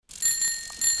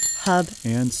Hub,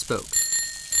 and Spoke.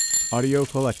 Audio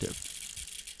Collective.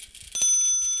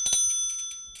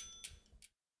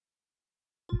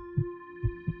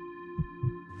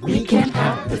 We can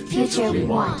have the future we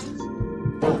want,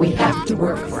 but we have to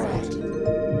work for it.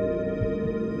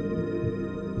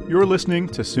 You're listening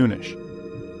to Soonish.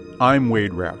 I'm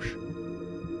Wade Roush.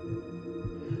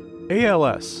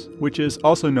 ALS, which is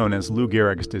also known as Lou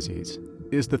Gehrig's disease,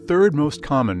 is the third most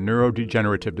common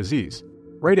neurodegenerative disease,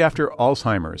 right after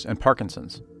Alzheimer's and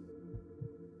Parkinson's.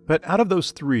 But out of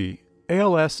those three,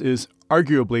 ALS is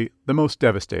arguably the most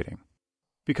devastating,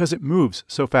 because it moves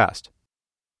so fast.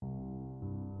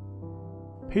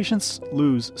 Patients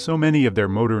lose so many of their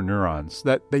motor neurons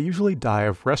that they usually die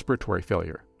of respiratory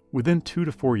failure within 2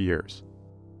 to 4 years.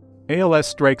 ALS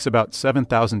strikes about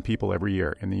 7,000 people every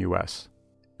year in the U.S.,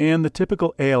 and the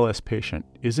typical ALS patient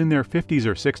is in their 50s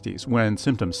or 60s when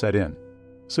symptoms set in,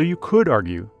 so you could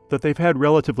argue that they've had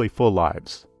relatively full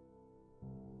lives.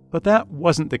 But that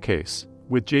wasn't the case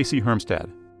with J.C.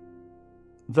 Hermstad.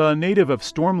 The native of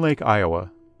Storm Lake,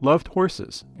 Iowa, loved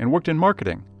horses and worked in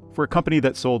marketing for a company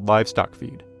that sold livestock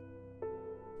feed.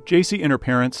 J.C. and her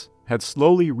parents had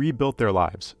slowly rebuilt their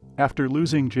lives after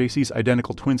losing J.C.'s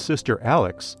identical twin sister,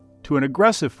 Alex, to an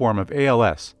aggressive form of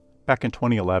ALS back in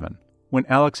 2011, when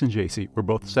Alex and J.C. were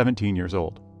both 17 years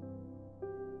old.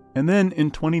 And then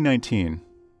in 2019,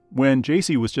 when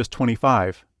J.C. was just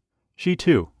 25, she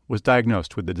too was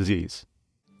diagnosed with the disease.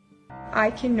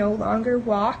 I can no longer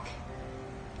walk,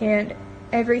 and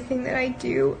everything that I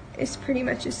do is pretty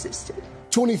much assisted.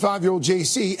 25-year-old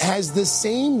JC has the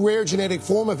same rare genetic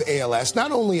form of ALS,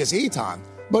 not only as Eitan,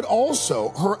 but also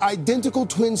her identical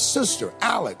twin sister,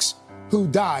 Alex, who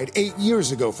died 8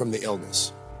 years ago from the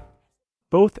illness.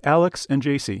 Both Alex and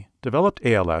JC developed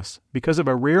ALS because of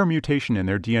a rare mutation in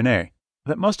their DNA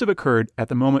that must have occurred at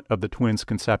the moment of the twins'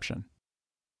 conception.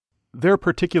 Their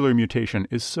particular mutation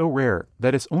is so rare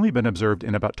that it's only been observed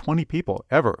in about 20 people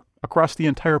ever across the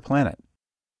entire planet.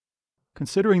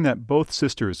 Considering that both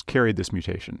sisters carried this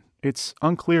mutation, it's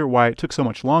unclear why it took so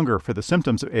much longer for the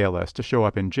symptoms of ALS to show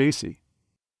up in JC.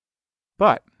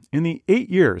 But in the 8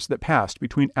 years that passed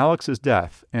between Alex's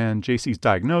death and JC's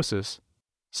diagnosis,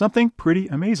 something pretty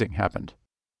amazing happened.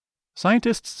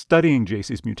 Scientists studying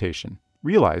JC's mutation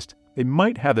realized they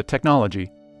might have the technology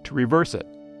to reverse it.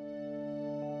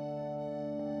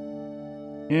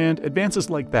 And advances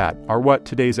like that are what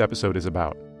today's episode is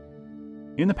about.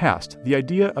 In the past, the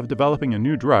idea of developing a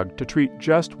new drug to treat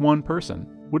just one person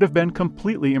would have been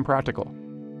completely impractical.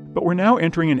 But we're now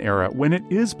entering an era when it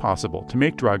is possible to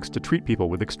make drugs to treat people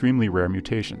with extremely rare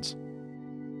mutations.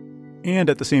 And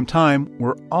at the same time,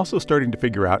 we're also starting to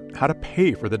figure out how to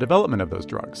pay for the development of those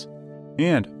drugs,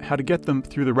 and how to get them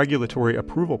through the regulatory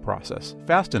approval process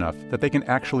fast enough that they can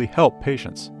actually help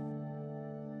patients.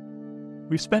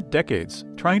 We've spent decades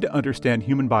trying to understand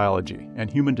human biology and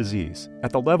human disease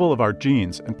at the level of our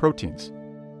genes and proteins.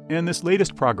 And this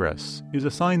latest progress is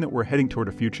a sign that we're heading toward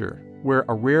a future where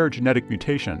a rare genetic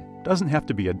mutation doesn't have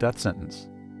to be a death sentence.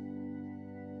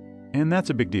 And that's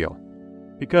a big deal,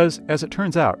 because as it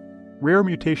turns out, rare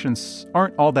mutations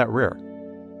aren't all that rare.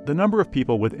 The number of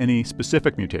people with any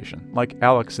specific mutation, like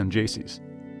Alex and JC's,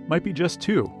 might be just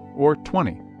 2 or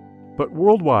 20. But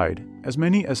worldwide, as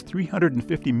many as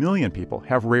 350 million people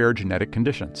have rare genetic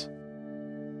conditions.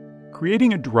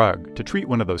 Creating a drug to treat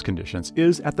one of those conditions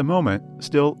is, at the moment,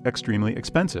 still extremely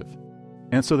expensive.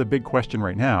 And so the big question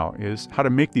right now is how to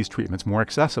make these treatments more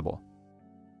accessible.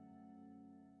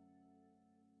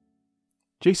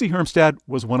 J.C. Hermstad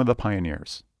was one of the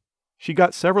pioneers. She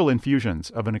got several infusions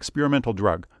of an experimental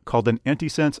drug called an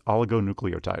antisense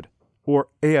oligonucleotide, or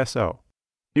ASO.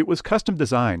 It was custom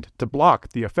designed to block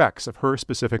the effects of her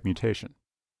specific mutation.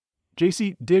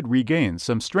 JC did regain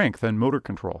some strength and motor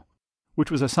control,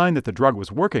 which was a sign that the drug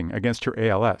was working against her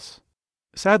ALS.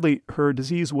 Sadly, her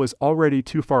disease was already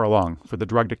too far along for the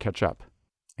drug to catch up,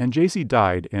 and JC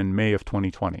died in May of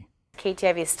 2020.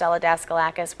 KTIV's Stella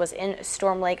Daskalakis was in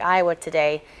Storm Lake, Iowa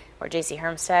today, where J.C.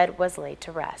 Hermstad was laid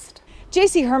to rest.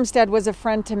 J.C. Hermstad was a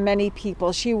friend to many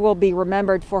people. She will be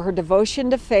remembered for her devotion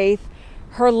to faith,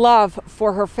 her love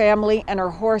for her family and her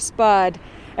horse Bud,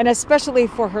 and especially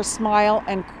for her smile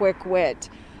and quick wit.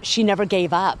 She never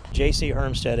gave up. J.C.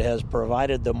 Hermstad has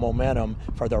provided the momentum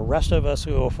for the rest of us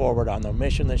who go forward on the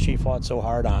mission that she fought so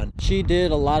hard on. She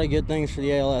did a lot of good things for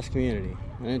the ALS community,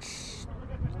 and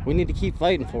we need to keep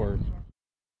fighting for her.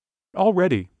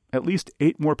 Already, at least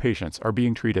 8 more patients are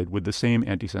being treated with the same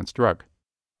antisense drug,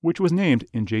 which was named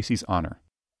in JC's honor.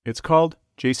 It's called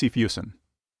JC-Fusin.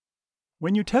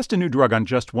 When you test a new drug on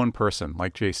just one person,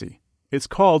 like JC, it's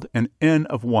called an N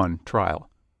of 1 trial,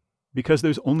 because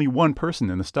there's only one person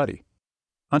in the study.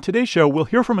 On today's show, we'll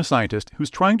hear from a scientist who's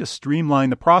trying to streamline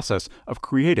the process of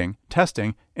creating,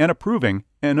 testing, and approving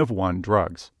N-of-1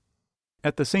 drugs.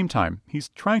 At the same time, he's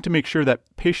trying to make sure that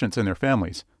patients and their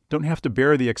families don't have to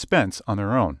bear the expense on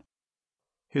their own.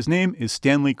 His name is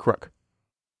Stanley Crooke.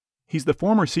 He's the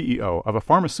former CEO of a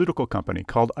pharmaceutical company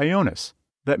called Ionis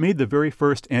that made the very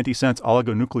first antisense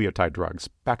oligonucleotide drugs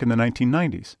back in the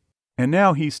 1990s. And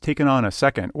now he's taken on a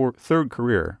second or third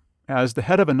career as the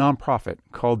head of a nonprofit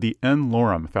called the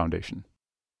N-Lorem Foundation.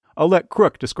 I'll let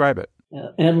Crooke describe it.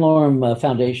 N-Lorem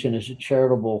Foundation is a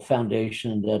charitable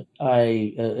foundation that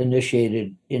I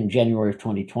initiated in January of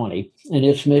 2020. And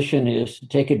its mission is to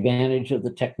take advantage of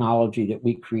the technology that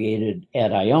we created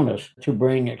at Ionis to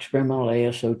bring experimental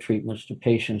ASO treatments to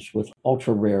patients with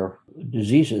ultra-rare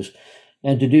diseases,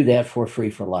 and to do that for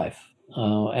free for life.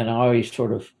 And I always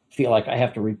sort of feel like I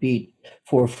have to repeat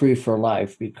for free for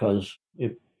life because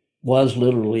it was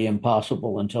literally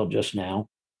impossible until just now.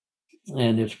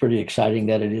 And it's pretty exciting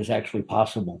that it is actually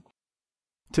possible.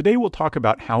 Today we'll talk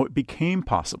about how it became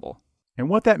possible and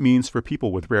what that means for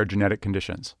people with rare genetic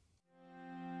conditions.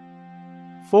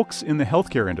 Folks in the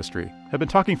healthcare industry have been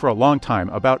talking for a long time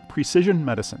about precision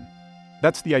medicine.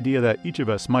 That's the idea that each of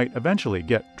us might eventually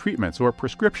get treatments or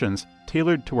prescriptions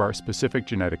tailored to our specific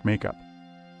genetic makeup.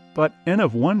 But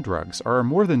N-of-1 drugs are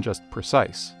more than just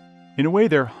precise. In a way,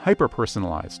 they're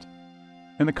hyper-personalized.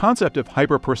 And the concept of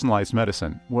hyper-personalized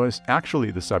medicine was actually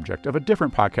the subject of a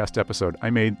different podcast episode I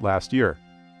made last year,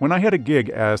 when I had a gig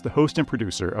as the host and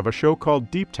producer of a show called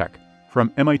Deep Tech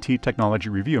from MIT Technology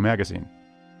Review magazine.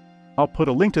 I'll put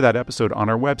a link to that episode on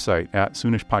our website at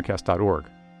soonishpodcast.org.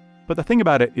 But the thing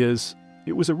about it is,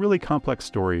 it was a really complex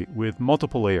story with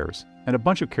multiple layers and a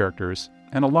bunch of characters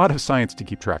and a lot of science to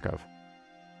keep track of.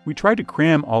 We tried to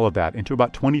cram all of that into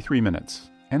about 23 minutes,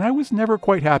 and I was never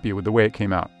quite happy with the way it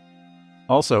came out.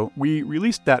 Also, we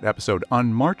released that episode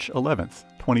on March 11th,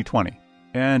 2020.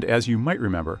 And as you might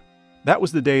remember, that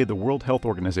was the day the World Health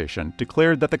Organization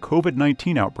declared that the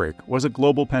COVID-19 outbreak was a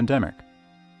global pandemic,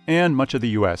 and much of the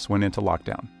US went into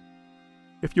lockdown.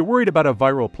 If you're worried about a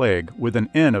viral plague with an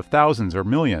N of thousands or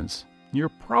millions, you're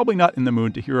probably not in the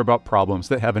mood to hear about problems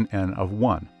that have an N of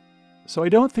 1. So I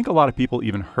don't think a lot of people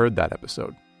even heard that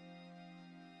episode.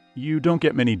 You don't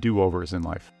get many do-overs in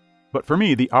life. But for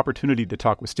me, the opportunity to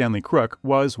talk with Stanley Crooke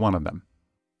was one of them.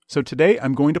 So today,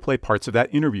 I'm going to play parts of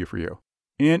that interview for you.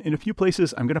 And in a few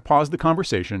places, I'm going to pause the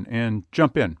conversation and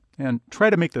jump in and try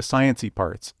to make the science-y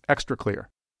parts extra clear.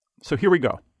 So here we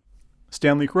go.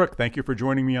 Stanley Crooke, thank you for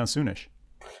joining me on Soonish.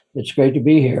 It's great to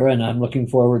be here, and I'm looking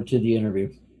forward to the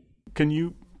interview. Can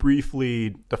you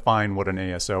briefly define what an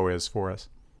ASO is for us?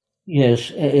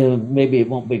 Yes, maybe it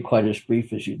won't be quite as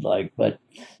brief as you'd like, but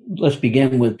let's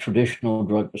begin with traditional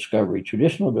drug discovery.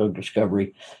 Traditional drug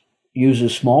discovery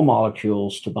uses small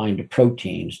molecules to bind to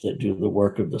proteins that do the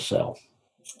work of the cell.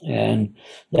 And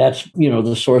that's,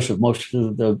 the source of most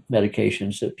of the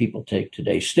medications that people take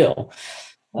today still.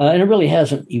 And it really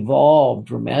hasn't evolved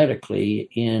dramatically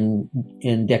in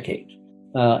decades.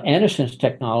 Antisense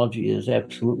technology is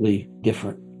absolutely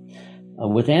different.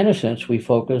 With antisense, we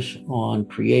focus on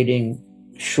creating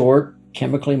short,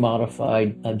 chemically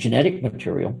modified genetic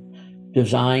material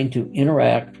designed to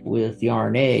interact with the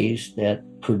RNAs that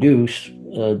produce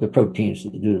the proteins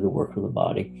that do the work of the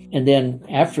body. And then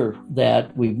after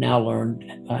that, we've now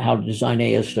learned how to design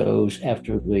ASOs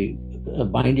after the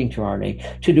binding to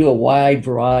RNA to do a wide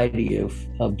variety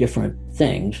of different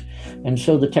things. And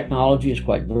so the technology is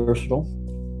quite versatile.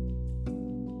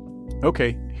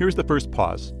 Okay, here's the first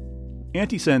pause.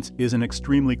 Antisense is an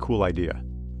extremely cool idea.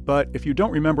 But if you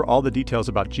don't remember all the details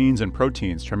about genes and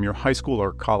proteins from your high school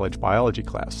or college biology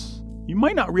class, you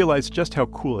might not realize just how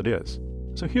cool it is.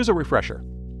 So here's a refresher.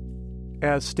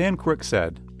 As Stan Crooke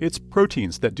said, it's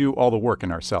proteins that do all the work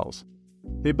in our cells.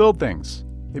 They build things.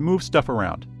 They move stuff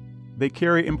around. They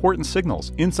carry important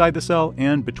signals inside the cell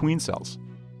and between cells.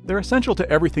 They're essential to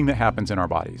everything that happens in our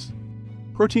bodies.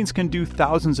 Proteins can do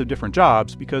thousands of different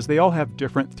jobs because they all have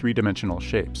different three-dimensional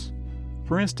shapes.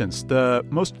 For instance, the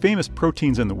most famous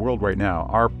proteins in the world right now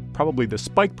are probably the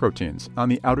spike proteins on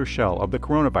the outer shell of the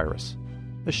coronavirus.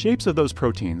 The shapes of those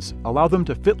proteins allow them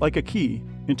to fit like a key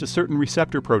into certain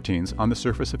receptor proteins on the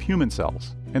surface of human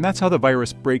cells, and that's how the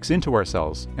virus breaks into our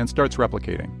cells and starts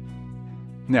replicating.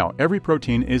 Now, every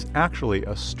protein is actually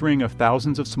a string of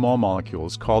thousands of small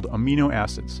molecules called amino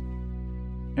acids.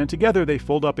 And together they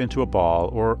fold up into a ball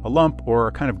or a lump or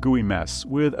a kind of gooey mess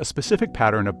with a specific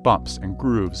pattern of bumps and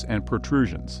grooves and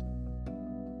protrusions.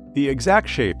 The exact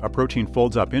shape a protein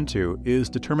folds up into is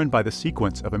determined by the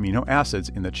sequence of amino acids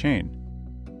in the chain.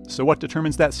 So what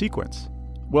determines that sequence?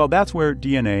 Well, that's where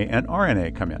DNA and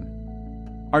RNA come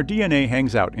in. Our DNA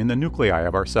hangs out in the nuclei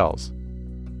of our cells.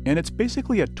 And it's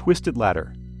basically a twisted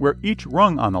ladder, where each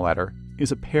rung on the ladder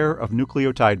is a pair of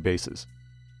nucleotide bases.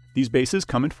 These bases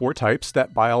come in 4 types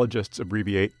that biologists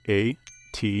abbreviate A,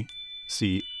 T,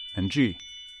 C, and G.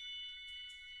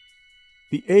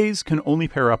 The A's can only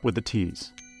pair up with the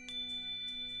T's,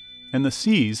 and the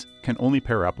C's can only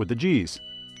pair up with the G's.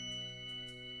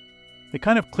 They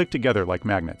kind of click together like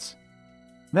magnets.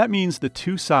 That means the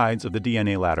 2 sides of the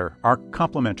DNA ladder are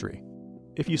complementary.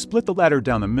 If you split the ladder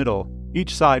down the middle,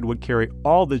 each side would carry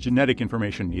all the genetic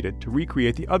information needed to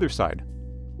recreate the other side,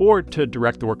 or to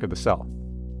direct the work of the cell.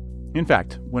 In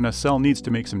fact, when a cell needs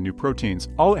to make some new proteins,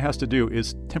 all it has to do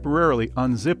is temporarily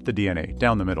unzip the DNA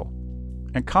down the middle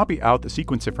and copy out the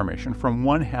sequence information from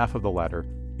one half of the ladder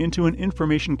into an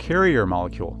information carrier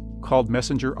molecule called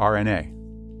messenger RNA.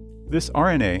 This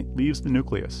RNA leaves the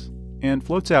nucleus and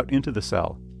floats out into the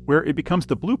cell, where it becomes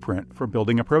the blueprint for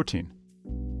building a protein.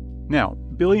 Now,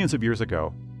 billions of years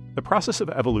ago, the process of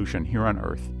evolution here on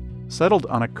Earth settled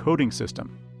on a coding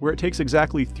system where it takes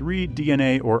exactly 3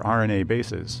 DNA or RNA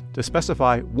bases to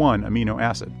specify one amino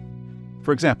acid.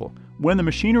 For example, when the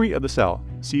machinery of the cell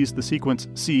sees the sequence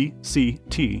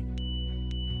CCT,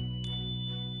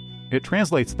 it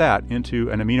translates that into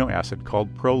an amino acid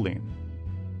called proline.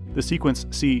 The sequence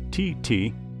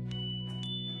CTT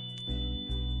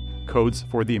codes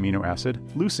for the amino acid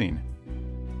leucine,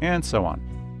 and so on.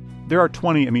 There are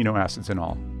 20 amino acids in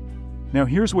all. Now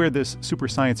here's where this super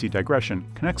sciencey digression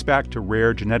connects back to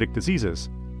rare genetic diseases,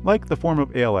 like the form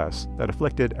of ALS that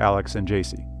afflicted Alex and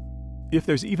JC. If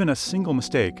there's even a single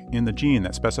mistake in the gene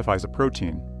that specifies a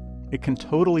protein, it can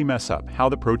totally mess up how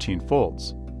the protein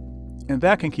folds, and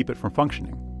that can keep it from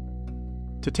functioning.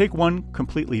 To take one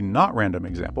completely not random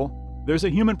example, there's a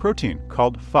human protein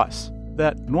called FUS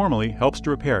that normally helps to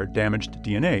repair damaged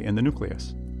DNA in the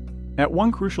nucleus. At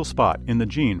one crucial spot in the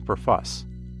gene for FUS,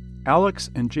 Alex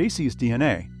and JC's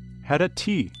DNA had a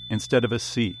T instead of a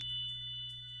C.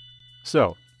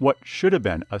 So, what should have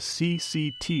been a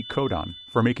CCT codon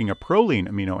for making a proline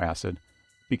amino acid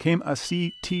became a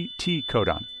CTT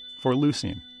codon for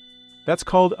leucine. That's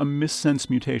called a missense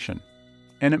mutation,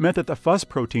 and it meant that the FUS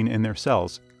protein in their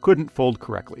cells couldn't fold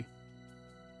correctly.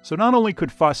 So not only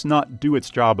could FUS not do its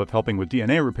job of helping with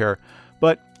DNA repair,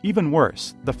 but even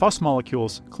worse, the FUS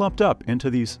molecules clumped up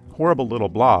into these horrible little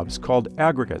blobs called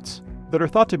aggregates that are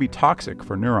thought to be toxic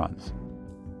for neurons.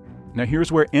 Now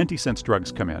here's where antisense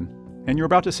drugs come in, and you're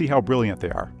about to see how brilliant they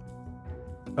are.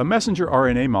 A messenger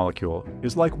RNA molecule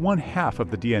is like one half of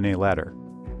the DNA ladder.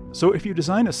 So if you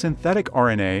design a synthetic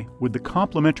RNA with the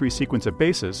complementary sequence of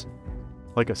bases,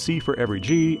 like a C for every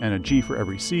G and a G for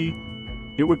every C,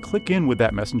 it would click in with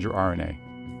that messenger RNA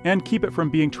and keep it from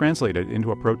being translated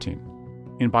into a protein.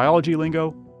 In biology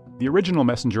lingo, the original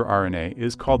messenger RNA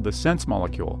is called the sense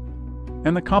molecule,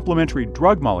 and the complementary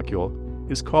drug molecule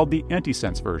is called the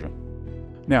antisense version.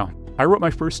 Now, I wrote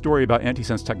my first story about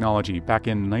antisense technology back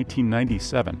in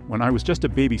 1997 when I was just a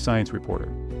baby science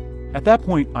reporter. At that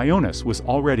point, Ionis was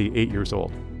already 8 years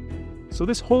old. So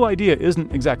this whole idea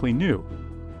isn't exactly new,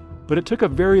 but it took a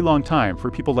very long time for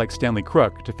people like Stanley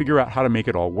Crook to figure out how to make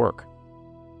it all work.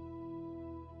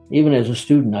 Even as a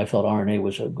student, I felt RNA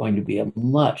was going to be a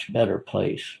much better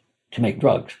place to make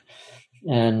drugs.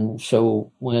 And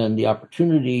so when the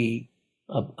opportunity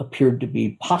appeared to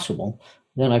be possible,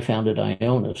 then I founded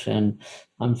Ionis. And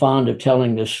I'm fond of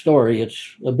telling this story.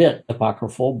 It's a bit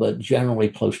apocryphal, but generally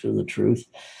close to the truth.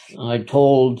 I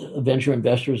told venture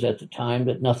investors at the time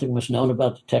that nothing was known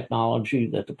about the technology,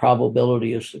 that the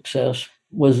probability of success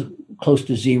was close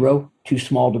to zero, too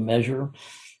small to measure,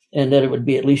 and that it would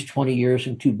be at least 20 years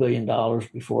and $2 billion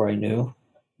before I knew.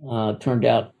 Turned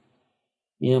out,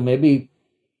 maybe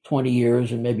 20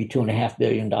 years and maybe $2.5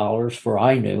 billion for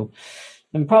I knew,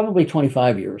 and probably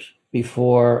 25 years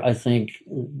before I think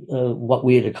what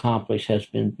we had accomplished has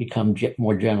become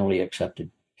more generally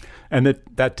accepted. And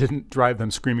that didn't drive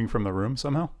them screaming from the room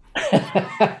somehow?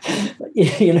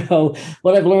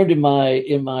 What I've learned in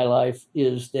my life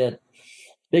is that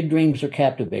big dreams are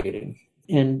captivating.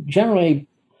 And generally,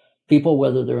 people,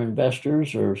 whether they're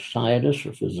investors or scientists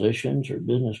or physicians or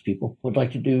business people, would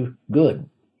like to do good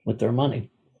with their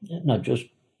money. Not just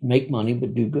make money,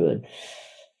 but do good.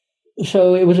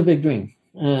 So it was a big dream.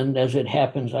 And as it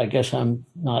happens, I guess I'm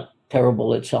not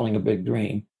terrible at selling a big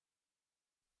dream.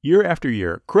 Year after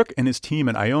year, Crook and his team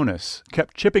at Ionis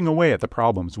kept chipping away at the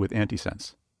problems with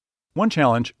antisense. One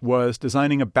challenge was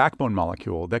designing a backbone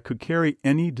molecule that could carry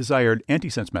any desired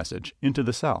antisense message into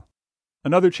the cell.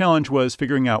 Another challenge was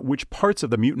figuring out which parts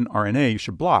of the mutant RNA you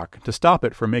should block to stop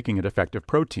it from making a defective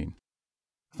protein.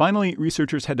 Finally,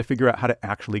 researchers had to figure out how to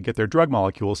actually get their drug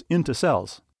molecules into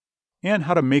cells and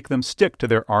how to make them stick to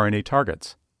their RNA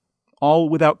targets, all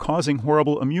without causing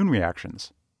horrible immune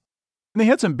reactions. And they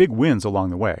had some big wins along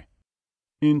the way.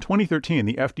 In 2013,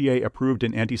 the FDA approved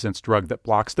an antisense drug that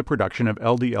blocks the production of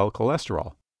LDL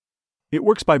cholesterol. It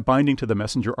works by binding to the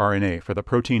messenger RNA for the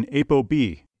protein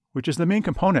ApoB, which is the main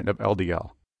component of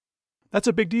LDL. That's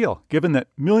a big deal, given that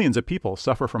millions of people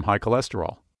suffer from high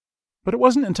cholesterol. But it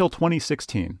wasn't until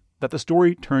 2016 that the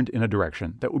story turned in a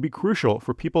direction that would be crucial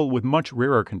for people with much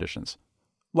rarer conditions,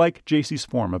 like JC's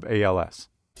form of ALS.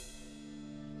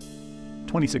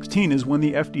 2016 is when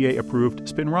the FDA approved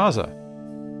Spinraza.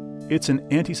 It's an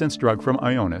antisense drug from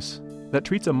Ionis that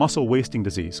treats a muscle wasting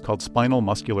disease called spinal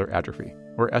muscular atrophy,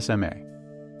 or SMA.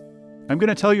 I'm going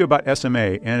to tell you about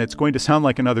SMA, and it's going to sound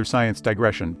like another science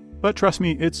digression, but trust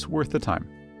me, it's worth the time.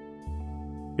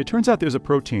 It turns out there's a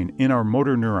protein in our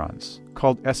motor neurons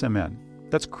called SMN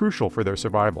that's crucial for their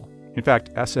survival. In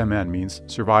fact, SMN means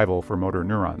survival for motor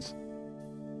neurons.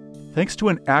 Thanks to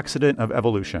an accident of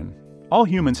evolution, all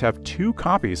humans have 2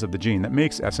 copies of the gene that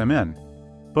makes SMN.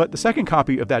 But the second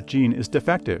copy of that gene is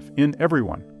defective in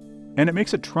everyone, and it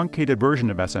makes a truncated version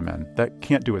of SMN that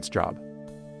can't do its job.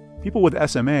 People with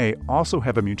SMA also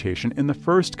have a mutation in the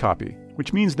first copy,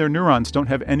 which means their neurons don't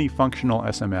have any functional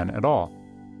SMN at all.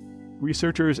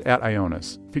 Researchers at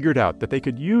Ionis figured out that they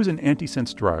could use an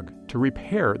antisense drug to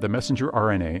repair the messenger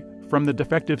RNA from the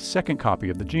defective second copy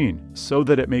of the gene so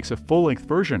that it makes a full-length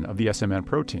version of the SMN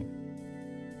protein.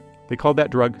 They called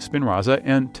that drug Spinraza,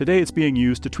 and today it's being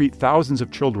used to treat thousands of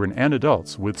children and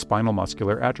adults with spinal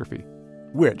muscular atrophy,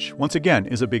 which, once again,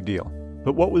 is a big deal.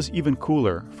 But what was even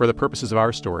cooler, for the purposes of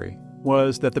our story,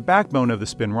 was that the backbone of the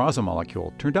Spinraza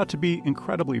molecule turned out to be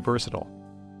incredibly versatile.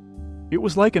 It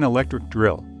was like an electric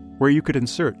drill, where you could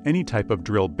insert any type of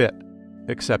drill bit,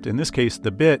 except in this case,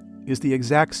 the bit is the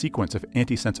exact sequence of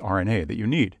antisense RNA that you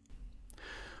need.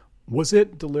 Was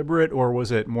it deliberate, or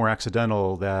was it more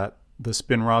accidental that the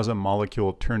Spinraza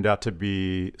molecule turned out to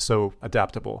be so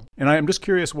adaptable? And I'm just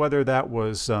curious whether that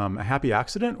was a happy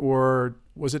accident, or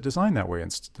was it designed that way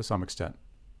to some extent?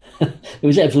 It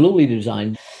was absolutely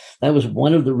designed. That was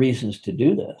one of the reasons to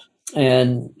do this.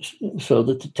 And so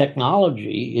that the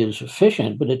technology is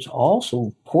efficient, but it's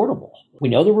also portable. We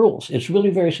know the rules. It's really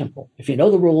very simple. If you know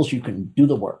the rules, you can do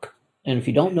the work. And if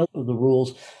you don't know the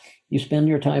rules, you spend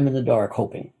your time in the dark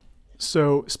hoping.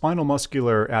 So spinal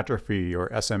muscular atrophy,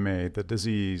 or SMA, the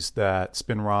disease that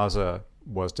Spinraza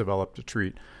was developed to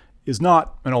treat, is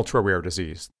not an ultra-rare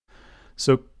disease.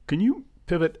 So can you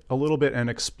pivot a little bit and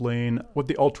explain what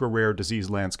the ultra-rare disease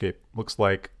landscape looks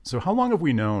like? So how long have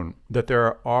we known that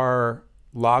there are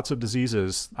lots of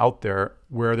diseases out there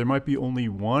where there might be only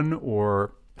 1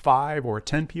 or 5 or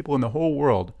 10 people in the whole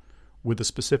world with a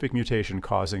specific mutation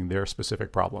causing their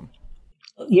specific problem?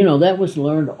 You know, that was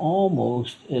learned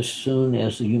almost as soon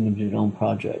as the Human Genome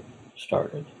Project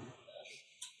started.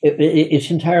 It's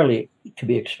entirely to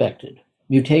be expected.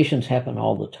 Mutations happen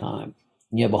all the time.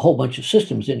 You have a whole bunch of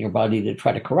systems in your body to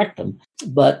try to correct them,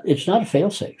 but it's not a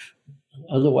fail-safe.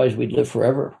 Otherwise, we'd live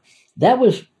forever. That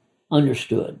was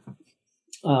understood.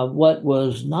 What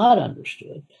was not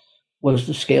understood was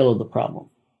the scale of the problem.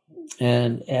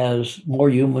 And as more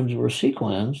humans were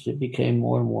sequenced, it became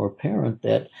more and more apparent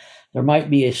that there might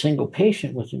be a single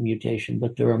patient with a mutation,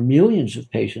 but there are millions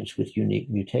of patients with unique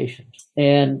mutations.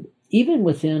 And even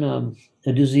within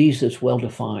a disease that's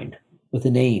well-defined, with a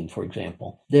name, for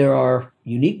example, there are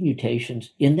unique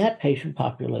mutations in that patient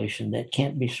population that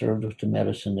can't be served with the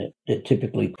medicine that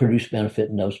typically produce benefit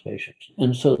in those patients.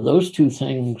 And so those two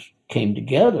things came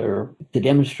together to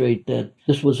demonstrate that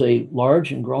this was a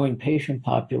large and growing patient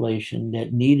population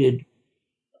that needed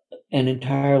an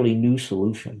entirely new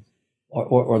solution,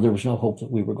 or there was no hope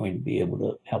that we were going to be able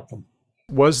to help them.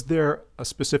 Was there a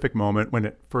specific moment when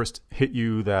it first hit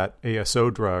you that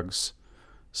ASO drugs,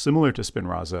 similar to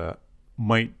Spinraza,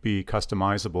 might be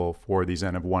customizable for these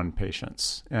N of 1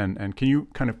 patients? And can you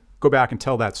kind of go back and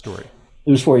tell that story? It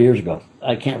was 4 years ago.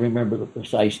 I can't remember the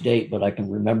precise date, but I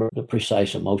can remember the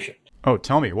precise emotion. Oh,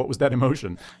 tell me, what was that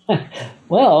emotion?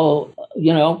 Well,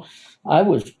 you know, I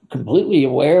was completely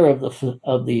aware of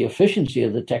the efficiency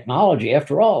of the technology.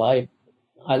 After all, I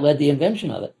led the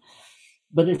invention of it.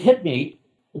 But it hit me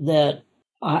that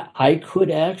I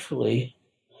could actually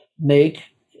make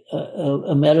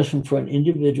a medicine for an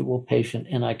individual patient,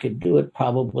 and I could do it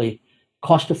probably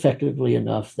cost effectively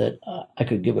enough that I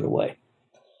could give it away.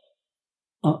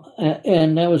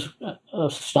 And that was a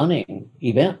stunning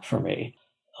event for me.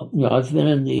 You know, I've been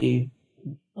in the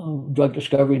drug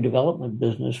discovery and development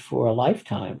business for a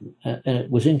lifetime, and it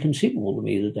was inconceivable to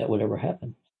me that would ever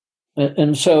happen.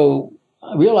 And so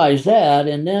I realized that,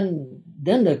 and then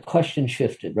the question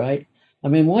shifted, right? I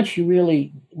mean, once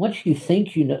you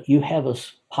think you have a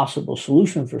possible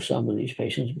solution for some of these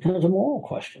patients, it becomes a moral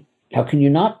question. How can you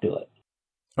not do it?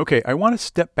 Okay, I want to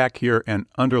step back here and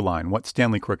underline what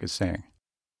Stanley Crook is saying.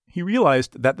 He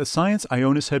realized that the science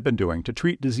Ionis had been doing to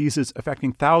treat diseases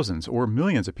affecting thousands or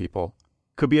millions of people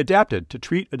could be adapted to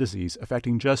treat a disease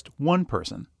affecting just one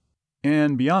person.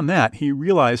 And beyond that, he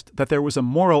realized that there was a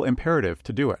moral imperative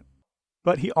to do it.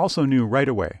 But he also knew right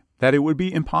away that it would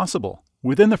be impossible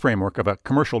within the framework of a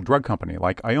commercial drug company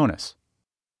like Ionis.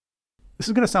 This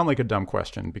is going to sound like a dumb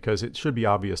question because it should be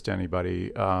obvious to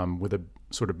anybody with a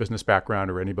sort of business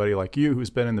background or anybody like you who's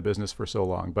been in the business for so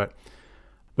long. But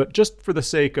just for the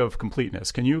sake of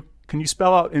completeness, can you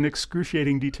spell out in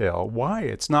excruciating detail why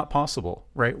it's not possible,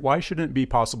 right? Why shouldn't it be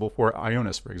possible for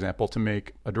Ionis, for example, to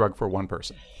make a drug for one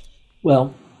person?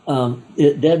 Well,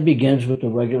 that begins with the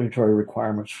regulatory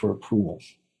requirements for approval.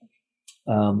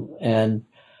 And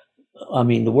I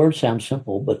mean, the words sound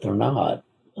simple, but they're not.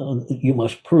 You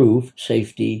must prove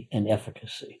safety and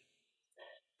efficacy.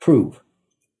 Prove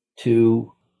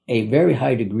to a very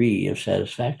high degree of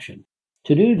satisfaction.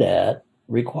 To do that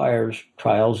requires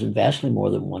trials in vastly more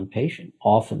than one patient.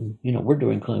 Often, we're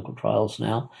doing clinical trials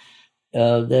now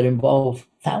that involve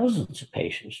thousands of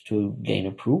patients to gain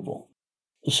approval.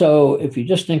 So if you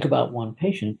just think about one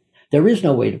patient, there is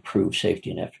no way to prove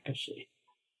safety and efficacy.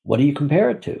 What do you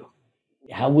compare it to?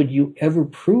 How would you ever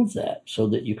prove that so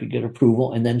that you could get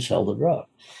approval and then sell the drug?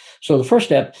 So the first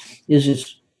step is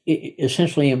it's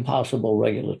essentially impossible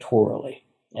regulatorily,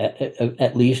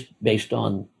 at least based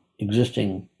on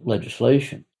existing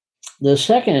legislation. The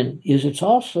second is it's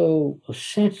also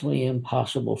essentially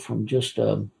impossible from just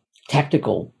a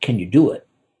tactical, can you do it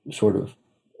sort of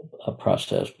a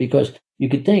process, because you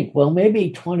could think, well,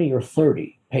 maybe 20 or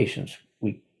 30 patients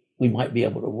we might be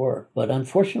able to work. But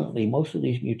unfortunately, most of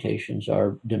these mutations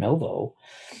are de novo.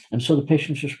 And so the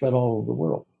patients are spread all over the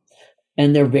world.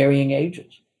 And they're varying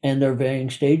ages and they're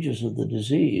varying stages of the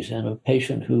disease. And a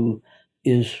patient who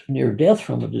is near death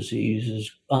from a disease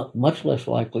is much less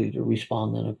likely to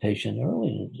respond than a patient early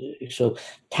in the disease. So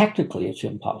tactically, it's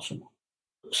impossible.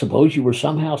 Suppose you were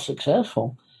somehow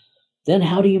successful, then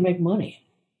how do you make money?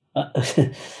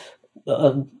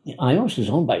 Ionis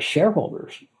is owned by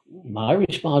shareholders. My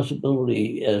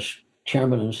responsibility as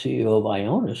chairman and CEO of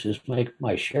Ionis is to make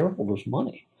my shareholders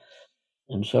money.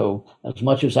 And so as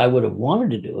much as I would have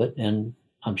wanted to do it, and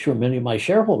I'm sure many of my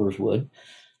shareholders would,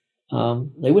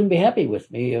 they wouldn't be happy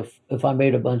with me if I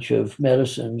made a bunch of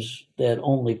medicines that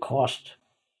only cost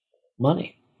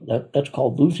money. That's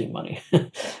called losing money.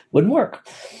 Wouldn't work.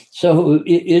 So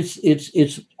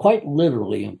it's quite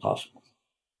literally impossible.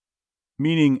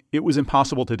 Meaning it was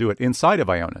impossible to do it inside of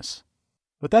Ionis.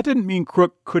 But that didn't mean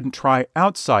Crook couldn't try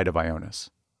outside of Ionis.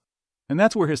 And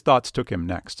that's where his thoughts took him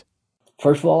next.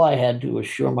 First of all, I had to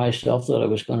assure myself that I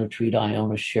was going to treat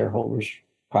Ionis shareholders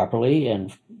properly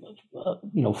and,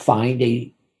 find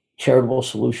a charitable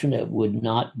solution that would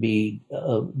not be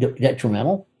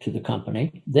detrimental to the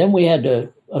company. Then we had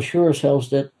to assure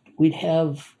ourselves that we'd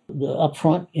have the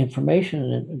upfront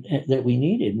information that we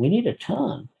needed. We need a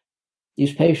ton.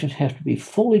 These patients have to be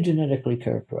fully genetically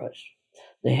characterized.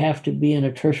 They have to be in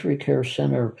a tertiary care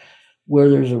center where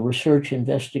there's a research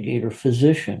investigator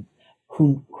physician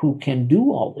who can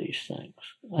do all these things.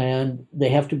 And they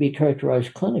have to be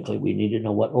characterized clinically. We need to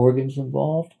know what organs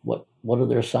involved, what are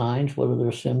their signs, what are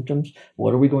their symptoms,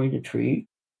 what are we going to treat.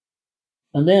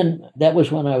 And then that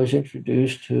was when I was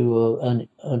introduced to an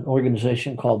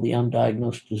organization called the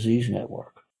Undiagnosed Disease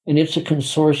Network. And it's a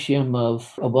consortium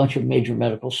of a bunch of major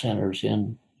medical centers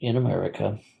in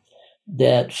America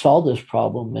that saw this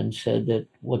problem and said that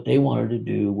what they wanted to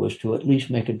do was to at least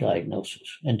make a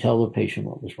diagnosis and tell the patient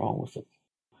what was wrong with it.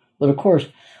 But of course,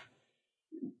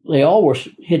 they all were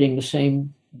hitting the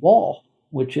same wall,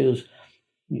 which is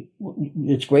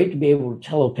it's great to be able to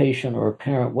tell a patient or a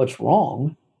parent what's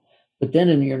wrong, but then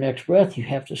in your next breath, you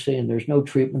have to say, and there's no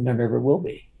treatment, there never will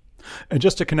be. And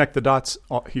just to connect the dots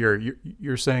here,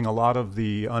 you're saying a lot of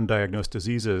the undiagnosed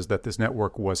diseases that this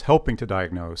network was helping to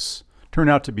diagnose turn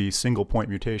out to be single point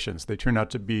mutations. They turn out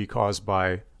to be caused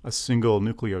by a single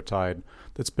nucleotide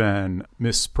that's been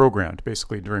misprogrammed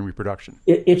basically during reproduction.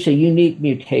 It's a unique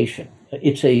mutation.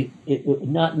 It's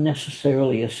not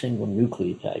necessarily a single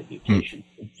nucleotide mutation.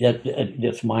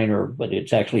 That's minor, but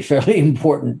it's actually fairly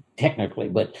important technically.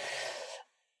 But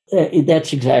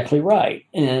that's exactly right.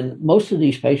 And most of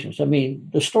these patients,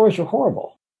 the stories are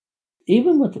horrible.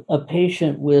 Even with a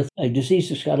patient with a disease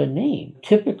that's got a name,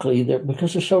 typically,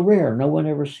 because they're so rare, no one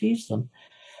ever sees them.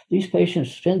 These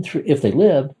patients spend if they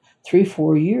live,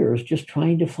 3-4 years just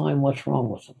trying to find what's wrong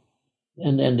with them.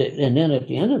 And then at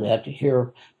the end of that, to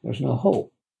hear there's no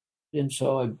hope. And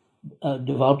so I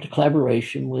developed a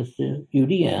collaboration with the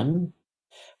UDN.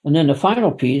 And then the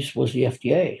final piece was the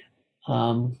FDA.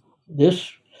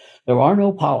 There are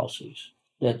no policies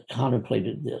that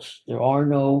contemplated this. There's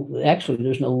no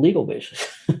legal basis.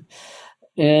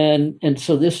 and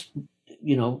so this,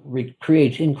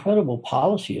 creates incredible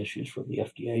policy issues for the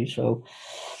FDA. So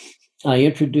I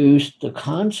introduced the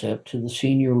concept to the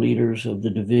senior leaders of the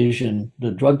division,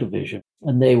 the drug division,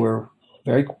 and they were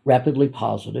very rapidly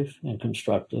positive and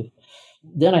constructive.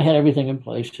 Then I had everything in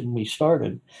place and we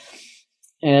started.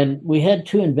 And we had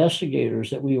 2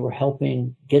 investigators that we were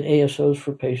helping get ASOs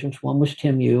for patients. One was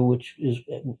Tim Yu,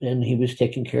 and he was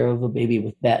taking care of a baby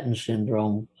with Batten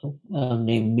syndrome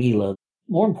named Mila.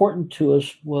 More important to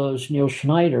us was Neil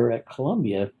Schneider at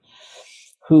Columbia,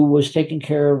 who was taking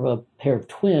care of a pair of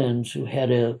twins who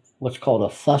had what's called a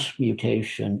FUS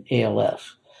mutation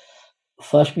ALS.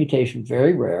 FUS mutation,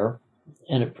 very rare,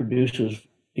 and it produces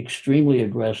extremely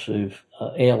aggressive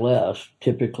ALS,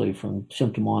 typically from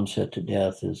symptom onset to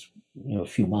death is a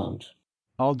few months.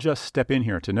 I'll just step in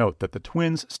here to note that the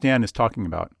twins Stan is talking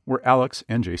about were Alex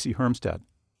and J.C. Hermstead.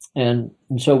 And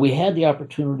so we had the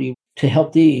opportunity to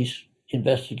help these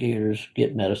investigators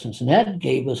get medicines, and that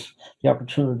gave us the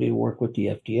opportunity to work with the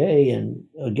FDA. And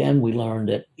again, we learned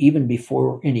that even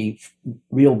before any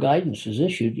real guidance is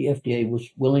issued, the FDA was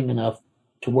willing enough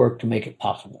to work to make it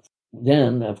possible.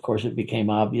 Then, of course, it became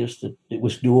obvious that it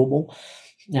was doable.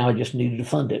 Now I just needed to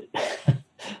fund it.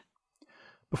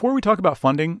 Before we talk about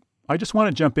funding, I just want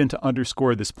to jump in to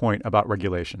underscore this point about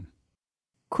regulation.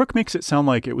 Crook makes it sound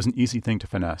like it was an easy thing to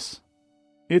finesse.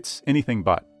 It's anything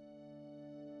but.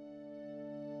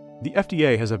 The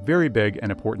FDA has a very big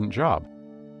and important job.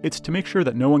 It's to make sure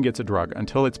that no one gets a drug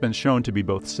until it's been shown to be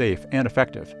both safe and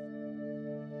effective.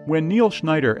 When Neil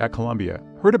Schneider at Columbia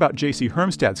heard about J.C.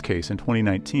 Hermsted's case in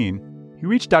 2019, he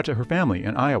reached out to her family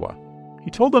in Iowa. He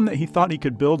told them that he thought he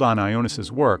could build on Ionis'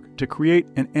 work to create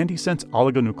an antisense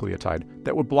oligonucleotide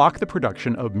that would block the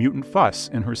production of mutant FUS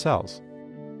in her cells.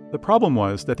 The problem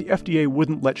was that the FDA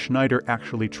wouldn't let Schneider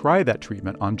actually try that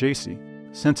treatment on J.C.,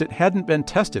 since it hadn't been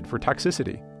tested for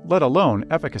toxicity, let alone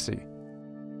efficacy.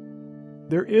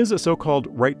 There is a so-called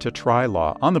right to try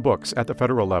law on the books at the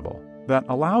federal level that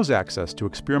allows access to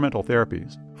experimental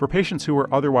therapies for patients who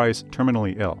are otherwise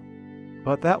terminally ill.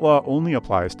 But that law only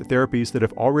applies to therapies that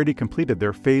have already completed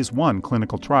their phase 1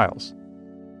 clinical trials.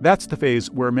 That's the phase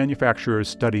where manufacturers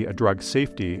study a drug's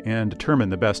safety and determine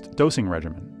the best dosing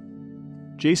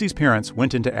regimen. J.C.'s parents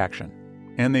went into action,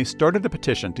 and they started a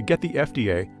petition to get the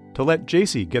FDA to let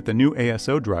J.C. get the new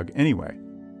ASO drug anyway.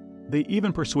 They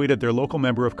even persuaded their local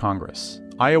member of Congress,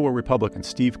 Iowa Republican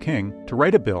Steve King, to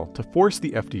write a bill to force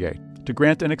the FDA to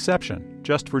grant an exception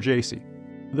just for J.C.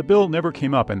 The bill never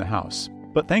came up in the House,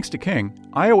 but thanks to King,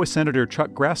 Iowa Senator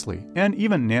Chuck Grassley and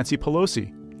even Nancy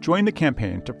Pelosi joined the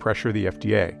campaign to pressure the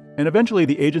FDA, and eventually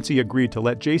the agency agreed to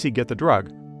let J.C. get the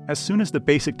drug as soon as the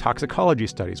basic toxicology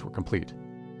studies were complete.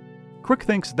 Crook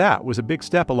thinks that was a big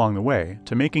step along the way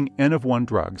to making N-of-1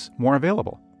 drugs more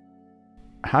available.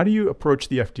 How do you approach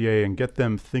the FDA and get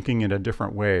them thinking in a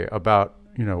different way about,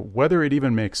 whether it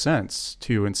even makes sense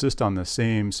to insist on the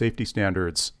same safety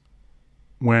standards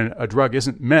when a drug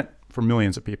isn't meant for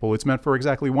millions of people, it's meant for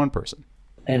exactly one person?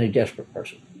 And a desperate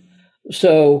person.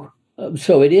 So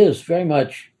it is very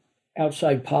much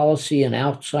outside policy and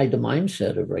outside the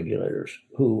mindset of regulators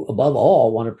who, above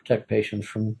all, want to protect patients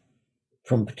from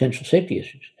potential safety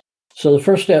issues. So the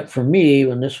first step for me,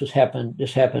 when this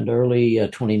happened early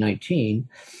 2019,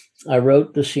 I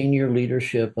wrote the senior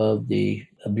leadership of the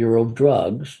Bureau of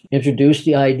Drugs, introduced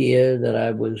the idea that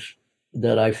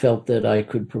I felt that I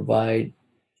could provide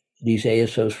these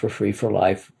ASOs for free for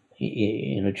life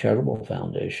in a charitable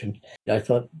foundation. I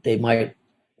thought they might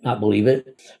not believe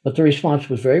it, but the response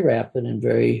was very rapid and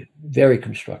very, very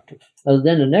constructive.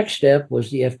 Then the next step was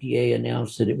the FDA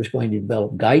announced that it was going to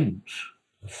develop guidance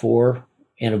for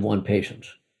N-of-1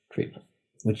 patients treatment,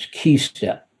 which is a key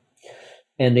step.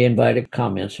 And they invited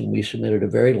comments, and we submitted a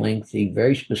very lengthy,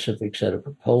 very specific set of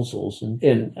proposals.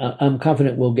 And I'm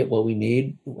confident we'll get what we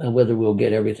need, and whether we'll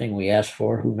get everything we asked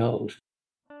for, who knows.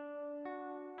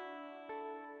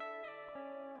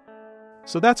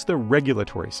 So that's the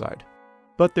regulatory side.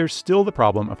 But there's still the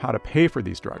problem of how to pay for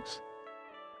these drugs.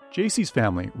 J.C.'s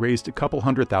family raised a couple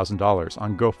 $100,000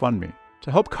 on GoFundMe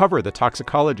to help cover the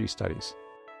toxicology studies.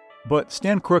 But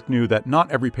Stan Crook knew that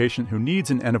not every patient who needs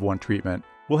an N-of-1 treatment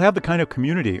will have the kind of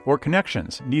community or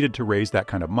connections needed to raise that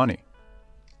kind of money.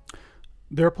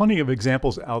 There are plenty of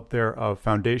examples out there of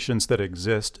foundations that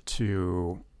exist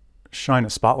to shine a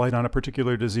spotlight on a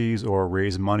particular disease or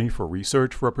raise money for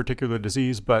research for a particular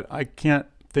disease, but I can't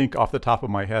think off the top of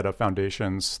my head of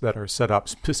foundations that are set up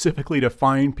specifically to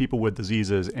find people with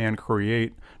diseases and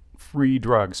create free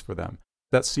drugs for them.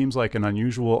 That seems like an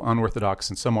unusual, unorthodox,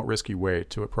 and somewhat risky way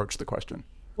to approach the question.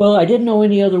 Well, I didn't know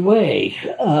any other way.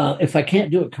 If I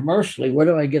can't do it commercially, where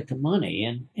do I get the money?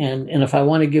 And if I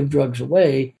want to give drugs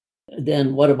away,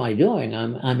 then what am I doing?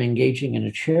 I'm engaging in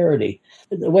a charity.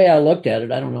 The way I looked at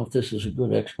it, I don't know if this is a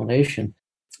good explanation,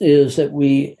 is that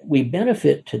we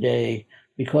benefit today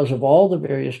because of all the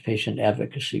various patient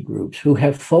advocacy groups who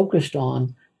have focused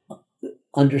on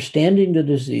understanding the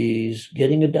disease,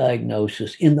 getting a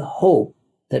diagnosis in the hope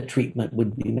that treatment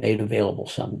would be made available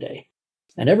someday.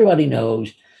 And everybody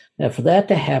knows that for that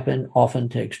to happen often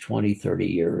takes 20, 30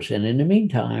 years. And in the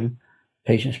meantime,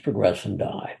 patients progress and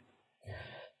die.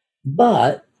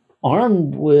 But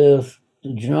armed with the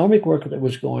genomic work that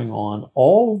was going on,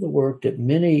 all of the work that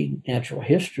many natural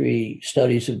history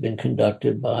studies have been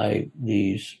conducted by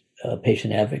these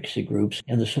patient advocacy groups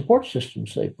and the support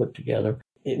systems they put together,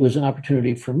 it was an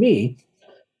opportunity for me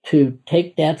to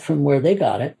take that from where they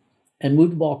got it and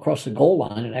move the ball across the goal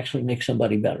line and actually make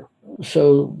somebody better.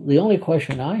 So the only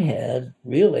question I had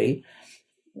really,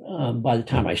 by the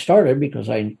time I started, because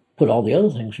I put all the other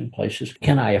things in place, is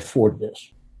can I afford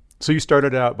this? So you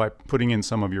started out by putting in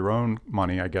some of your own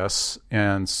money, I guess,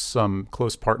 and some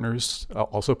close partners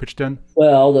also pitched in?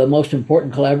 Well, the most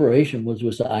important collaboration was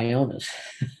with Ionis.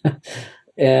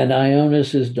 And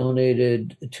Ionis has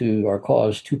donated to our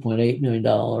cause $2.8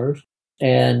 million.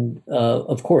 And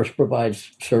of course,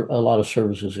 provides a lot of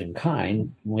services in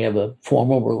kind. We have a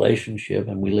formal relationship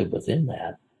and we live within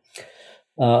that.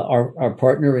 Our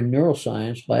partner in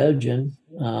neuroscience, Biogen,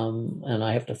 and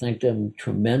I have to thank them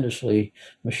tremendously.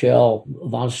 Michelle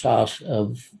von Stoss,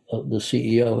 of the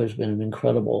CEO, has been an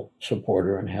incredible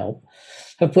supporter and help.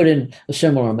 I've put in a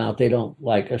similar amount. They don't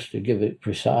like us to give it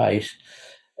precise.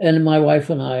 And my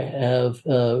wife and I have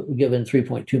given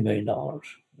 $3.2 million.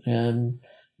 And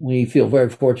we feel very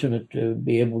fortunate to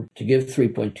be able to give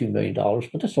 $3.2 million,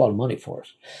 but that's a lot of money for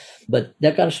us. But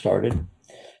that got us started.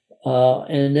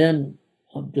 And then,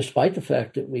 despite the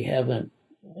fact that we haven't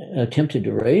attempted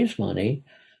to raise money,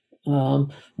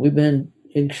 we've been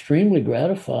extremely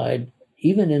gratified,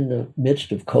 even in the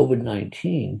midst of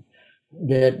COVID-19,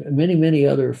 that many, many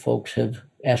other folks have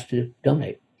asked to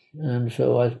donate. And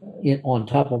so on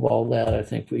top of all that, I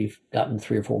think we've gotten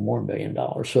 $3 or $4 million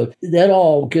more. So that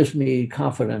all gives me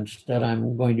confidence that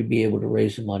I'm going to be able to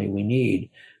raise the money we need.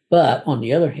 But on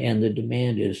the other hand, the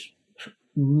demand is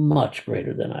much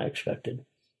greater than I expected,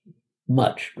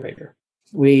 much greater.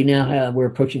 We're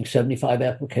approaching 75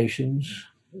 applications.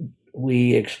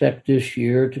 We expect this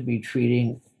year to be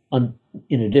treating,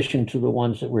 in addition to the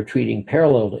ones that we're treating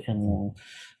parallel in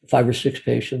 5 or 6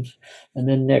 patients. And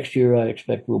then next year, I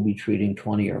expect we'll be treating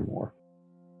 20 or more.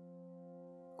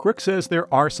 Crick says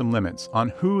there are some limits on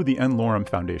who the N. Lorem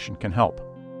Foundation can help.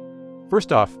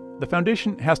 First off, the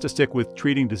foundation has to stick with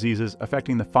treating diseases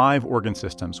affecting the 5 organ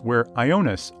systems where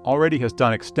Ionis already has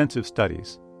done extensive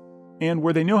studies and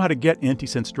where they know how to get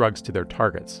antisense drugs to their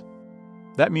targets.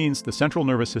 That means the central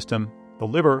nervous system, the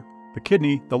liver, the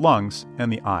kidney, the lungs,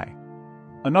 and the eye.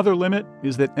 Another limit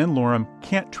is that N. Lorem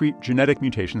can't treat genetic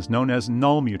mutations known as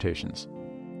null mutations,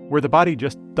 where the body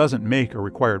just doesn't make a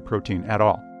required protein at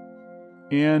all.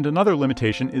 And another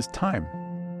limitation is time.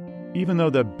 Even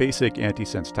though the basic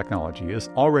antisense technology is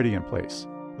already in place,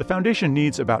 the foundation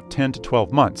needs about 10 to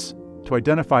 12 months to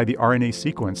identify the RNA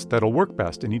sequence that'll work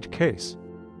best in each case,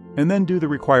 and then do the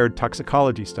required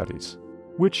toxicology studies,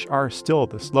 which are still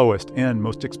the slowest and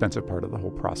most expensive part of the whole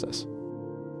process.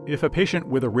 If a patient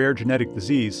with a rare genetic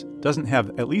disease doesn't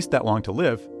have at least that long to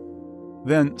live,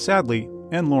 then sadly,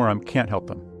 N. Lorem can't help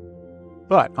them.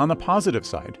 But on the positive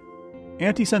side,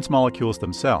 antisense molecules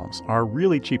themselves are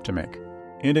really cheap to make,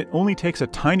 and it only takes a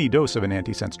tiny dose of an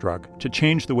antisense drug to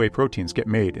change the way proteins get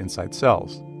made inside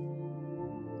cells.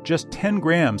 Just 10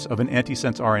 grams of an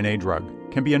antisense RNA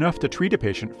drug can be enough to treat a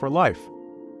patient for life.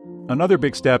 Another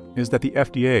big step is that the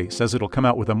FDA says it'll come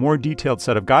out with a more detailed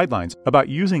set of guidelines about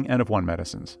using N-of-1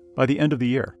 medicines by the end of the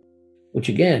year. Which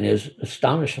again is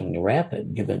astonishingly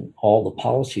rapid given all the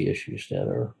policy issues that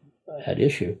are at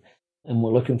issue. And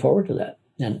we're looking forward to that.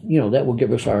 And, that will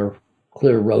give us our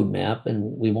clear roadmap,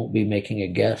 and we won't be making a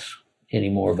guess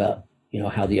anymore about,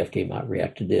 how the FDA might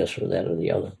react to this or that or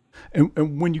the other.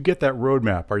 And when you get that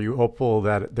roadmap, are you hopeful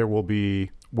that there will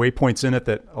be waypoints in it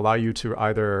that allow you to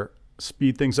either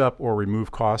speed things up or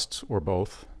remove costs, or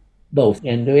both? Both.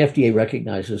 And the FDA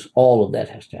recognizes all of that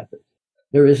has to happen.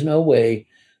 There is no way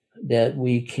that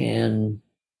we can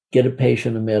get a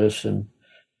patient a medicine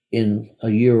in a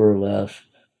year or less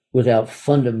without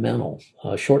fundamental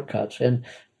shortcuts. And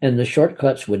the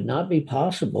shortcuts would not be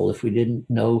possible if we didn't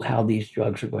know how these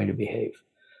drugs are going to behave,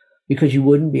 because you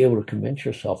wouldn't be able to convince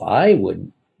yourself. I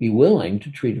wouldn't be willing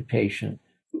to treat a patient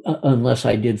unless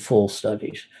I did full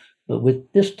studies. But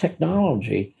with this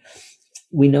technology,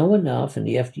 we know enough, and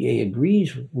the FDA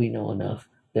agrees we know enough,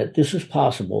 that this is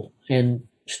possible, and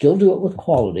still do it with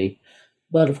quality,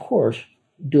 but of course,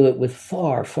 do it with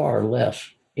far, far less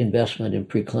investment in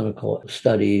preclinical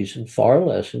studies and far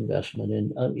less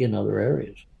investment in other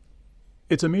areas.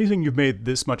 It's amazing you've made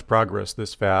this much progress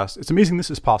this fast. It's amazing this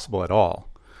is possible at all.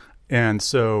 And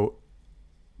so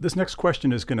this next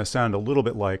question is going to sound a little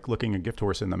bit like looking a gift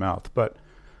horse in the mouth, but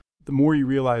the more you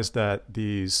realize that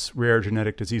these rare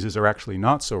genetic diseases are actually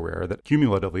not so rare, that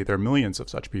cumulatively there are millions of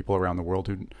such people around the world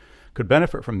who could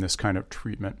benefit from this kind of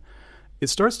treatment, it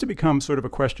starts to become sort of a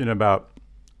question about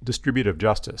distributive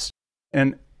justice.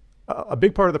 And a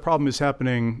big part of the problem is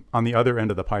happening on the other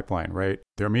end of the pipeline, right?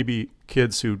 There may be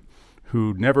kids who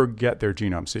never get their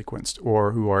genome sequenced,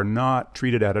 or who are not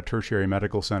treated at a tertiary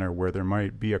medical center where there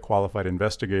might be a qualified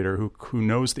investigator who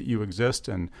knows that you exist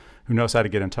and who knows how to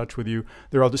get in touch with you.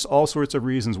 There are just all sorts of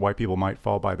reasons why people might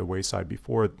fall by the wayside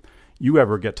before you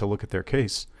ever get to look at their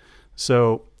case.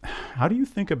 So how do you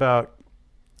think about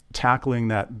tackling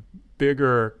that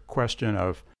bigger question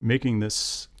of making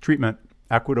this treatment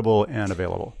equitable and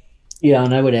available? Yeah,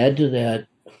 and I would add to that,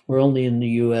 we're only in the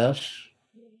U.S.,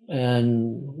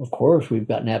 and of course, we've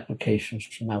gotten applications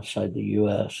from outside the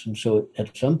U.S. And so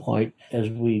at some point, as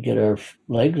we get our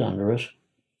legs under us,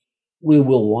 we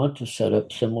will want to set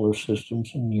up similar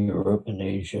systems in Europe and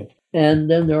Asia. And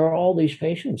then there are all these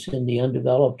patients in the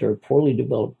undeveloped or poorly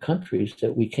developed countries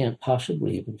that we can't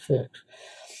possibly even fix.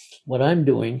 What I'm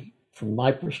doing, from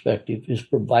my perspective, is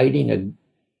providing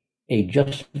a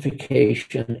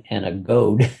justification and a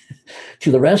goad to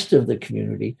the rest of the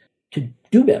community to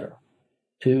do better,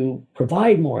 to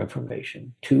provide more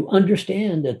information, to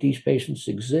understand that these patients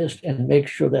exist and make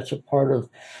sure that's a part of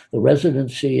the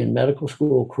residency and medical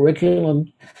school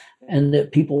curriculum, and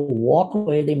that people walk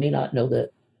away, they may not know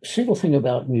that single thing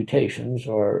about mutations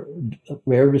or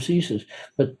rare diseases,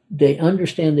 but they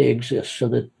understand they exist, so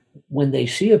that when they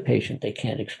see a patient they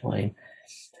can't explain,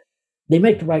 they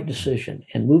make the right decision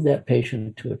and move that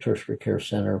patient to a tertiary care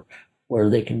center where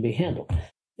they can be handled.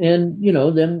 And,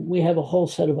 then we have a whole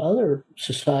set of other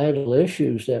societal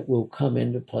issues that will come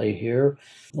into play here,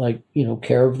 like,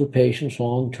 care of the patients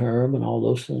long-term and all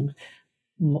those things.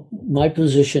 My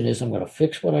position is I'm going to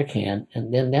fix what I can,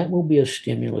 and then that will be a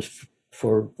stimulus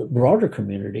for the broader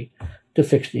community to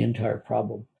fix the entire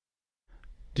problem.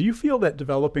 Do you feel that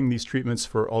developing these treatments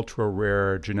for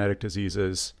ultra-rare genetic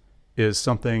diseases is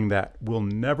something that will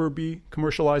never be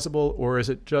commercializable, or is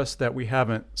it just that we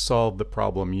haven't solved the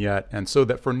problem yet, and so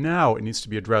that for now it needs to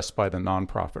be addressed by the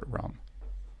nonprofit realm?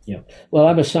 Yeah. Well,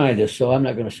 I'm a scientist, so I'm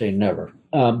not going to say never.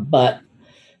 But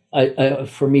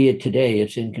for me today,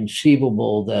 it's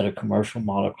inconceivable that a commercial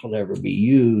model could ever be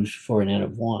used for an N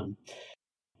of 1.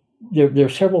 There are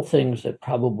several things that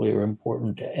probably are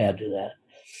important to add to that.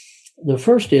 The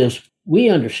first is, we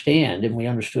understand, and we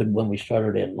understood when we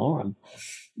started n-Lorem,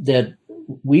 that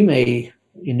we may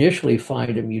initially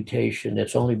find a mutation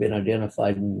that's only been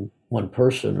identified in one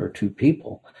person or two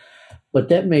people, but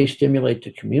that may stimulate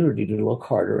the community to look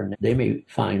harder, and they may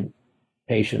find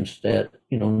patients that,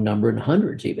 number in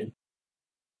hundreds even.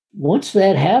 Once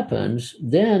that happens,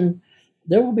 then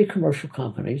there will be commercial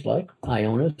companies like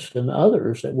Ionis and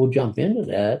others that will jump into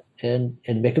that and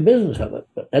make a business of it.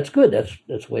 But that's good. That's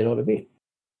the way it ought to be.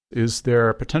 Is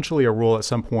there potentially a role at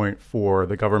some point for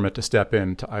the government to step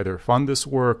in to either fund this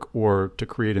work or to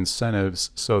create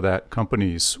incentives so that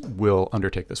companies will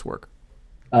undertake this work?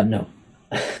 No,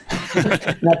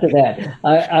 not to that.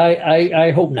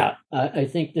 I hope not. I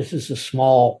think this is a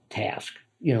small task.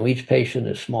 Each patient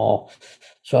is small.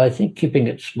 So I think keeping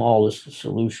it small is the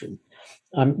solution.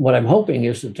 What I'm hoping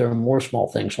is that there are more small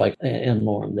things like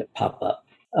n-Lorem that pop up.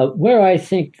 Where I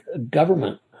think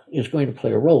government is going to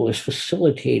play a role is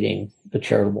facilitating the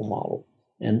charitable model.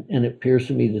 And it appears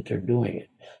to me that they're doing it.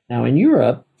 Now, in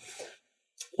Europe,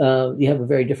 you have a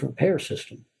very different payer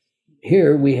system.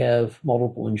 Here, we have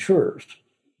multiple insurers.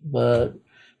 But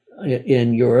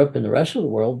in Europe and the rest of the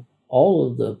world, all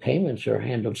of the payments are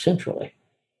handled centrally,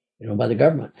 by the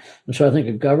government. And so I think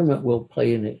a government will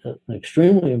play an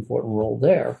extremely important role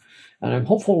there. And I'm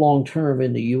hopeful long-term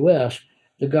in the U.S.,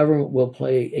 the government will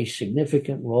play a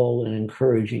significant role in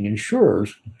encouraging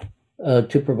insurers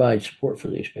to provide support for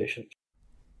these patients.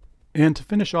 And to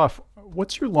finish off,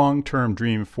 what's your long-term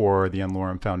dream for the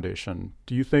n-Lorem Foundation?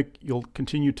 Do you think you'll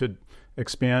continue to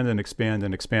expand and expand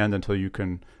and expand until you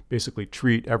can basically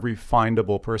treat every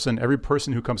findable person. Every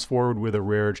person who comes forward with a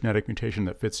rare genetic mutation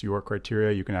that fits your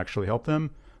criteria, you can actually help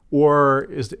them? Or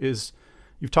is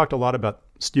you've talked a lot about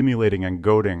stimulating and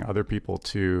goading other people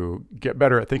to get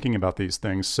better at thinking about these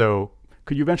things. So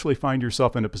could you eventually find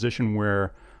yourself in a position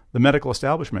where the medical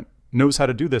establishment knows how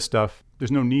to do this stuff?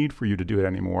 There's no need for you to do it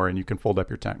anymore, and you can fold up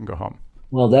your tent and go home.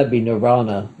 Well, that'd be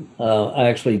nirvana. I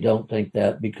actually don't think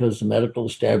that, because the medical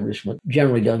establishment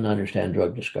generally doesn't understand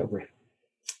drug discovery.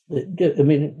 I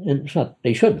mean, it's not,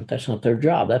 they shouldn't. That's not their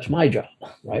job. That's my job,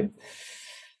 right?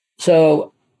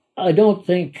 So I don't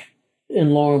think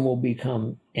n-Lorem will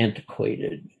become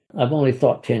antiquated. I've only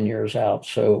thought 10 years out,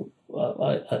 so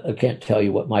I can't tell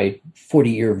you what my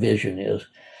 40-year vision is.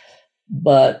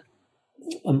 But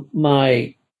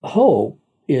my hope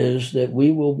is that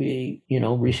we will be,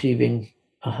 receiving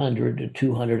 100 to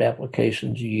 200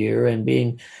 applications a year, and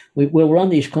we'll run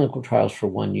these clinical trials for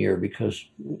 1 year, because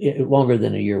longer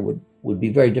than a year would be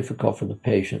very difficult for the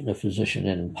patient and the physician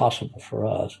and impossible for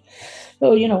us.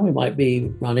 So, we might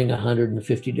be running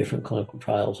 150 different clinical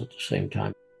trials at the same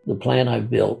time. The plan I've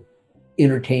built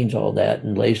entertains all that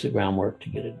and lays the groundwork to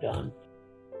get it done.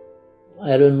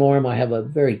 At n-Lorem, I have a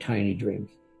very tiny dream.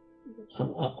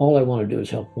 All I want to do is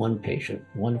help one patient,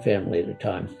 one family at a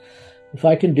time. If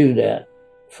I can do that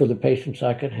for the patients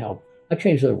I can help, I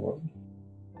change their world.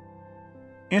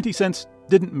 Antisense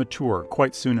didn't mature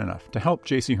quite soon enough to help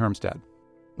J.C. Hermstad,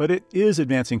 but it is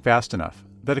advancing fast enough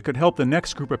that it could help the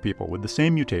next group of people with the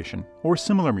same mutation or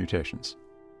similar mutations.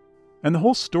 And the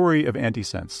whole story of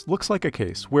Antisense looks like a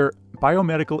case where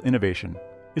biomedical innovation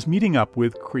is meeting up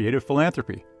with creative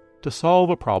philanthropy to solve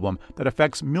a problem that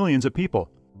affects millions of people,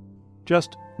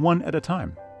 just one at a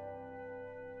time.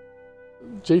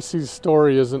 JC's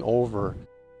story isn't over.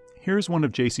 Here's one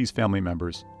of JC's family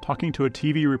members talking to a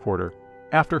TV reporter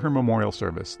after her memorial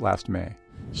service last May.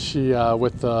 She,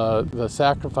 with the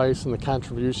sacrifice and the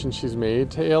contribution she's made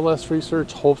to ALS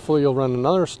research, hopefully you'll run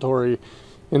another story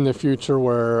in the future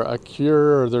where a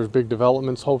cure, or there's big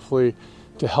developments, hopefully,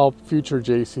 to help future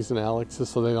JCs and Alexes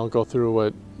so they don't go through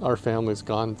what our family's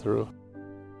gone through.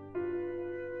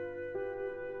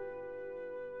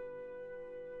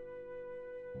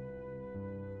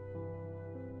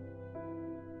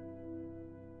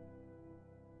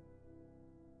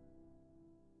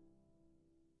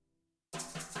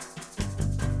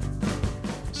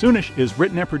 Soonish is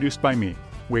written and produced by me,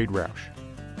 Wade Roush.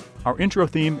 Our intro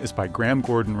theme is by Graham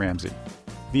Gordon Ramsay.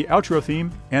 The outro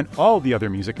theme, and all the other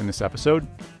music in this episode,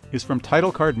 is from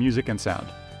Title Card Music and Sound.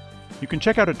 You can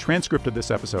check out a transcript of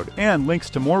this episode and links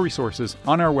to more resources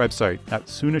on our website at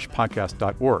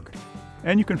soonishpodcast.org.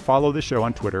 And you can follow the show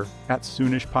on Twitter at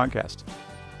soonishpodcast.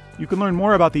 You can learn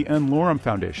more about the n-Lorem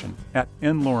Foundation at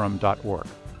nlorem.org.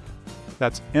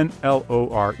 That's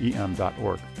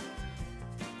NLOREM.org.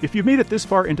 If you've made it this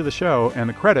far into the show and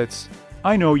the credits,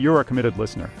 I know you're a committed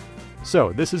listener.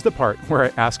 So this is the part where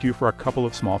I ask you for a couple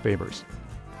of small favors.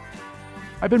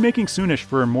 I've been making Soonish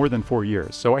for more than 4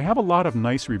 years, so I have a lot of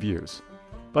nice reviews,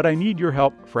 but I need your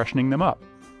help freshening them up.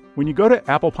 When you go to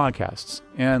Apple Podcasts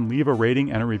and leave a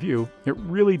rating and a review, it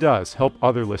really does help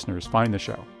other listeners find the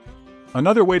show.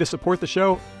 Another way to support the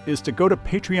show is to go to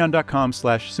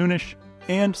patreon.com/Soonish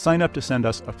and sign up to send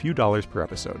us a few dollars per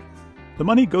episode. The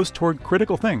money goes toward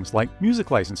critical things like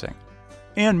music licensing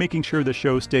and making sure the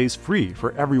show stays free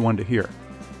for everyone to hear.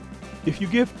 If you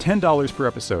give $10 per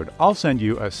episode, I'll send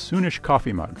you a Soonish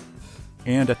coffee mug.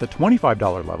 And at the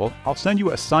 $25 level, I'll send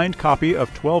you a signed copy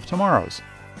of 12 Tomorrows,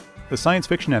 the science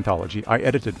fiction anthology I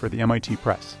edited for the MIT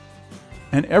Press.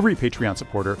 And every Patreon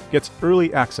supporter gets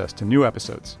early access to new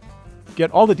episodes.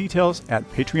 Get all the details at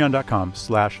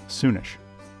patreon.com/Soonish.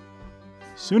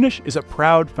 Soonish is a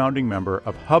proud founding member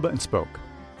of Hub and Spoke,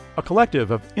 a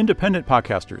collective of independent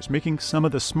podcasters making some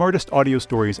of the smartest audio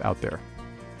stories out there.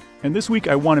 And this week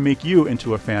I want to make you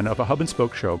into a fan of a Hub and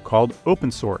Spoke show called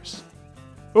Open Source.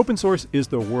 Open Source is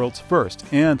the world's first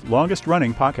and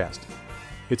longest-running podcast.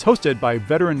 It's hosted by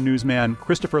veteran newsman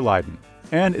Christopher Lydon,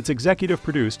 and it's executive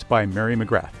produced by Mary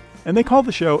McGrath. And they call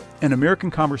the show An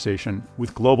American Conversation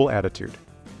with Global Attitude.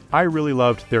 I really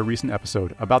loved their recent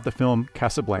episode about the film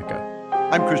Casablanca.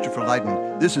 I'm Christopher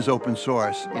Lydon. This is Open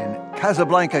Source in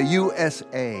Casablanca,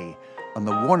 USA, on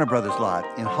the Warner Brothers lot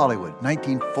in Hollywood,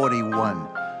 1941.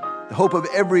 The hope of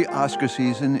every Oscar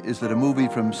season is that a movie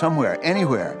from somewhere,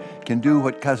 anywhere, can do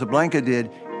what Casablanca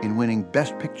did in winning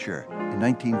Best Picture in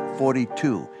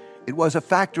 1942. It was a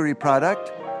factory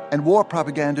product and war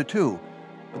propaganda too.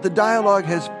 But the dialogue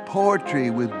has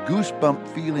poetry with goosebump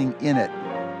feeling in it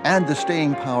and the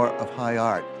staying power of high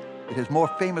art. It has more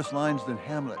famous lines than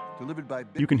Hamlet, delivered by...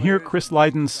 You can hear Chris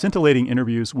Lydon's scintillating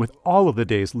interviews with all of the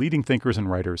day's leading thinkers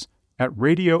and writers at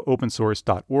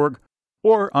radioopensource.org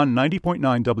or on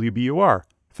 90.9 WBUR,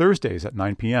 Thursdays at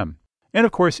 9 p.m. And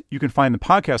of course, you can find the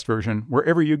podcast version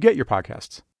wherever you get your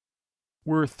podcasts.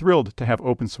 We're thrilled to have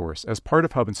Open Source as part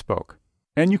of Hub and Spoke.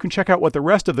 And you can check out what the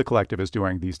rest of the collective is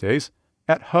doing these days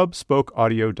at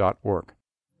hubspokeaudio.org.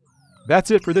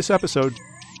 That's it for this episode.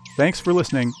 Thanks for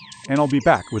listening, and I'll be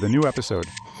back with a new episode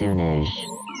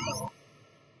Soonish.